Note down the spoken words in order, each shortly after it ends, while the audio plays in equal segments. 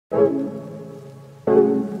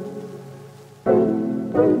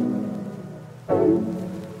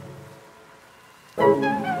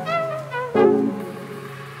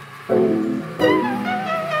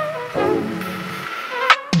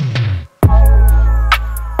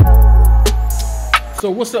So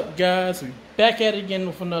what's up, guys? We're back at it again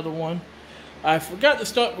with another one. I forgot to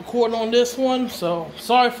start recording on this one, so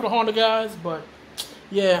sorry for the Honda guys, but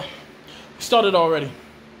yeah, we started already.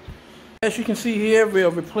 As you can see here, we are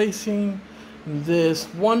replacing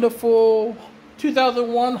this wonderful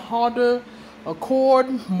 2001 Honda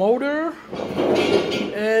Accord motor,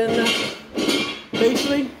 and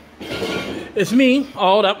basically it's me.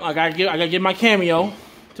 Hold up, I gotta give my cameo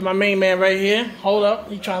to my main man right here. Hold up,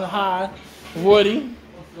 he trying to hide. Woody.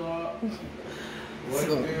 What's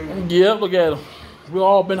up? Yeah, look at him. We've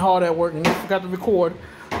all been hard at work and forgot to record.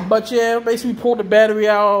 But yeah, basically pulled the battery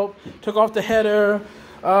out, took off the header.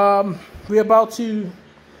 We're about to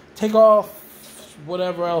take off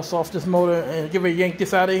whatever else off this motor and get ready to yank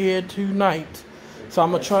this out of here tonight. So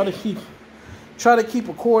I'm gonna try to keep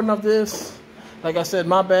recording of this. Like I said,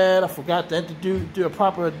 my bad. I forgot to do a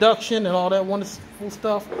proper induction and all that wonderful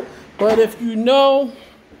stuff. But if you know,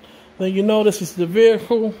 then you know this is the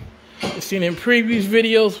vehicle. You've seen in previous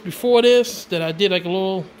videos before this that I did like a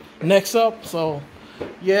little next up. So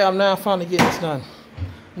yeah, I'm now finally getting this done.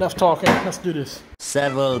 Enough talking, let's do this.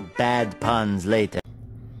 Several bad puns later.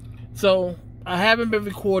 So I haven't been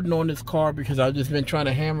recording on this car because I've just been trying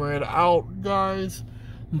to hammer it out, guys.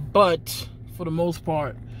 But for the most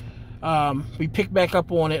part, we picked back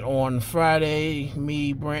up on it on Friday.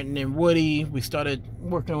 Me, Brenton, and Woody, we started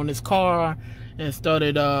working on this car and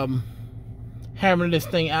started hammering this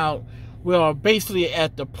thing out. We are basically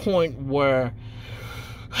at the point where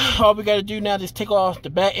all we got to do now is take off the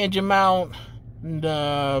back engine mount,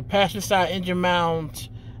 the passenger side engine mount,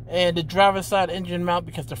 and the driver's side engine mount,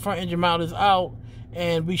 because the front engine mount is out,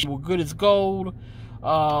 and we're good as gold.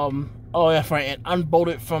 Oh, that's right, and unbolt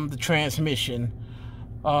it from the transmission.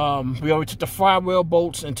 We already took the flywheel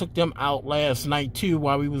bolts and took them out last night too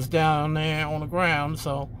while we was down there on the ground.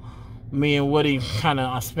 So me and Woody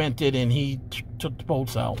I spent it and he took the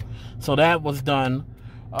bolts out. So that was done.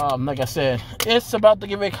 Like I said, it's about to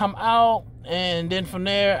get ready to come out, and then from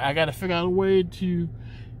there I got to figure out a way to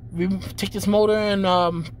take this motor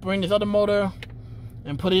and bring this other motor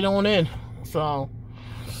and put it on in. So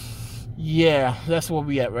yeah, that's where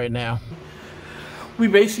we at right now. We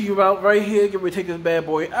basically about right here, get ready to take this bad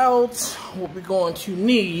boy out. What we're going to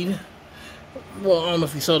need, well, I don't know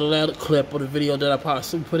if you saw the latter clip or the video that I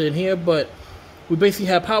possibly put in here, but we basically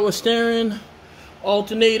have power steering,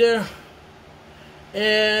 alternator,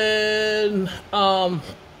 and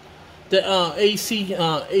the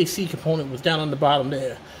AC component was down on the bottom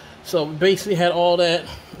there. So we basically had all that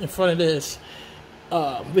in front of this.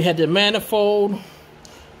 We had the manifold,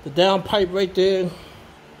 the down pipe right there,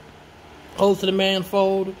 hose to the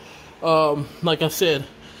manifold. Like I said,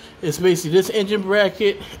 it's basically this engine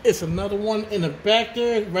bracket. It's another one in the back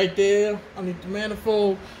there, right there underneath the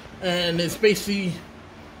manifold, and it's basically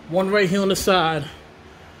one right here on the side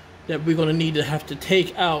that we're gonna need to have to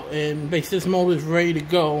take out, and basically this motor is ready to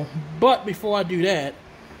go. But before I do that,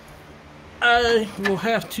 I will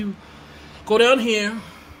have to go down here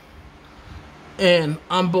and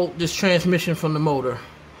unbolt this transmission from the motor.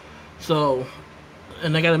 So,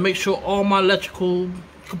 and I gotta make sure all my electrical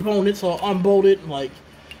components are unbolted, like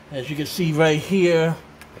as you can see right here.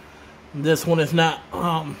 This one is not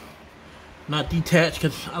detached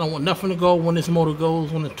because I don't want nothing to go when this motor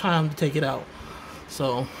goes when it's time to take it out.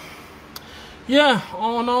 So yeah,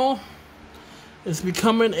 all in all, it's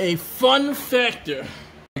becoming a fun factor.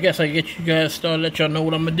 I guess I get you guys started, let y'all know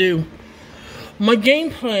what I'm gonna do. My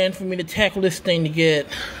game plan for me to tackle this thing to get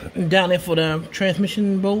down there for the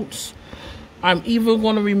transmission bolts, I'm either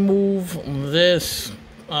going to remove this,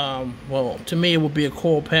 well, to me it would be a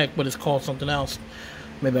coil pack, but it's called something else.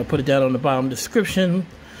 Maybe I'll put it down on the bottom description.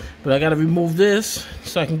 But I got to remove this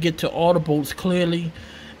so I can get to all the bolts clearly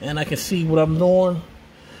and I can see what I'm doing.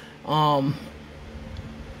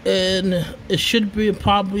 And it should be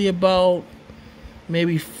probably about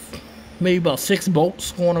maybe about 6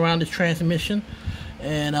 bolts going around this transmission.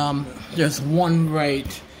 And there's one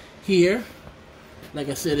right here. Like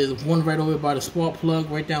I said, there's one right over by the spark plug,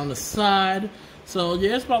 right down the side. So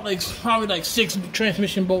yeah, it's about probably like 6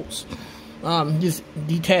 transmission bolts. Just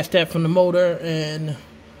detach that from the motor and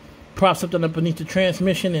prop something up beneath the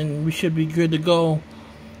transmission, and we should be good to go.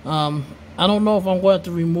 I don't know if I'm going to have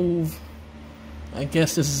to remove. I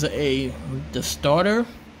guess this is the starter.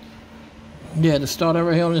 Yeah, the starter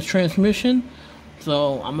right here on this transmission.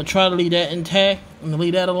 So I'm gonna try to leave that intact and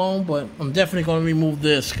leave that alone, but I'm definitely gonna remove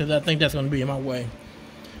this because I think that's gonna be in my way.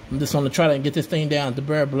 I'm just gonna try to get this thing down at the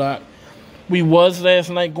bare block. We was last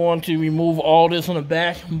night going to remove all this on the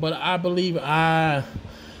back, but I believe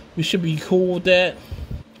we should be cool with that.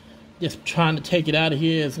 Just trying to take it out of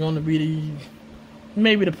here is gonna be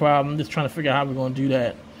maybe the problem. Just trying to figure out how we're going to do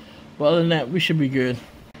that. But other than that, we should be good.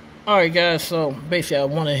 Alright guys, so basically I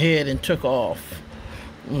went ahead and took off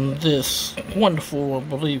this wonderful, I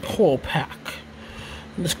believe, coil pack.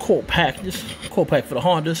 This coil pack for the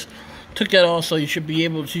Hondas. Took that off, so you should be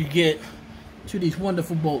able to get to these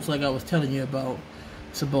wonderful bolts like I was telling you about.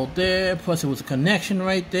 It's a bolt there, plus it was a connection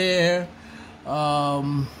right there.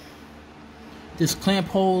 This clamp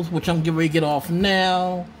holes, which I'm getting ready to get off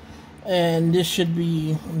now. And this should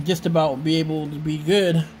be just about be able to be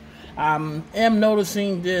good. I am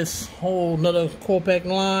noticing this whole another coil pack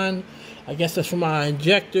line. I guess that's for my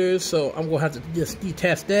injectors, so I'm gonna have to just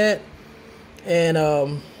detach that. And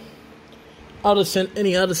any other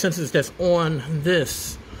sensors that's on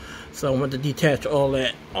this. So I'm going to detach all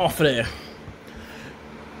that off of there.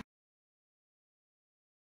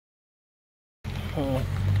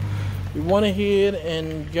 We went ahead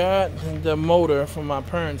and got the motor from my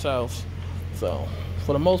parents' house. So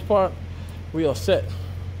for the most part, we are set.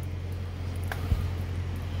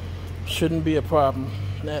 Shouldn't be a problem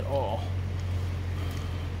at all.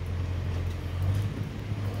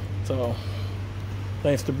 So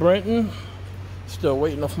thanks to Brenton. Still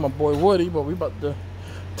waiting for my boy Woody, but we about to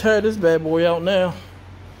tear this bad boy out now.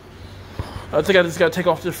 I think I just gotta take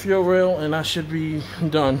off the fuel rail and I should be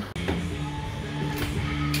done.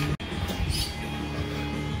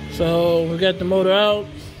 So we got the motor out.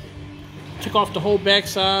 Took off the whole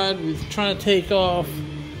backside. We was trying to take off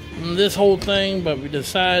this whole thing, but we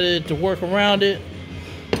decided to work around it.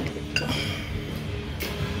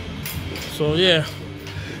 So yeah,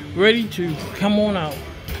 ready to come on out.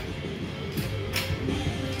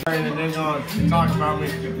 And they're gonna talk about me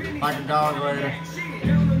like a dog later.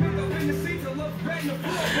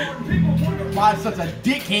 Why such a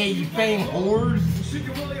dickhead, you fame whores?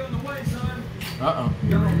 Uh-oh.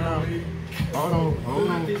 Hold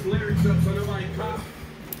on.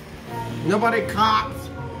 Nobody cops.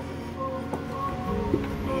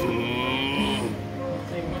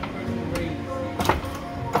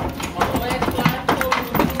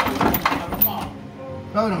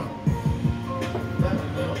 Hold on.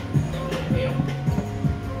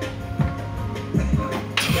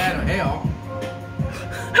 That hell.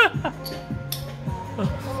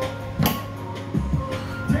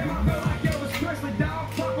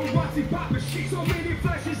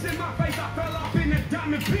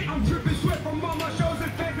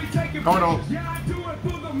 Hold on.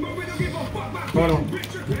 Hold on.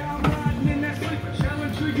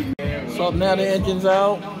 So now the engine's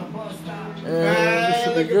out. And this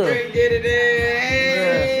should be good.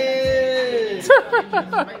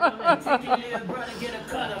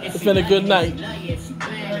 It's been a good night.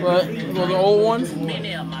 But the old one.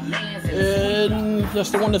 And that's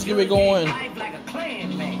the one that's gonna be going.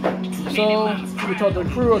 So we talk to the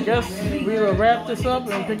crew, I guess we will wrap this up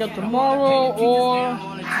and pick up tomorrow or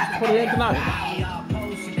put it in tonight.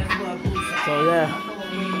 So yeah.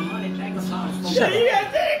 Shit.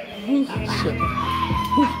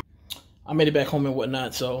 I made it back home and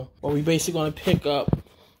whatnot, so what we basically gonna pick up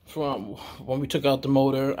from when we took out the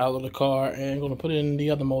motor out of the car and gonna put it in the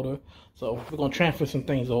other motor. So we're gonna transfer some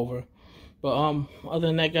things over. But other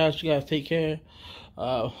than that, guys, you guys take care.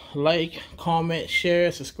 Like, comment,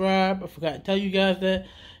 share, subscribe. I forgot to tell you guys that.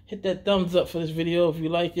 Hit that thumbs up for this video if you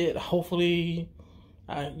liked it. Hopefully,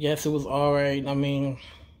 I guess it was alright. I mean,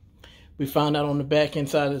 we found out on the back end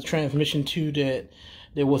side of the transmission too that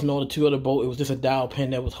there was no two other bolt. It was just a dowel pin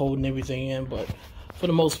that was holding everything in. But for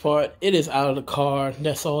the most part, it is out of the car.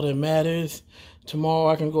 That's all that matters. Tomorrow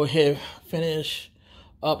I can go ahead and finish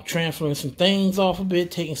up transferring some things off of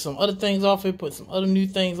it, taking some other things off it, put some other new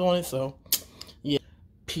things on it. So yeah,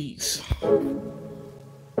 peace.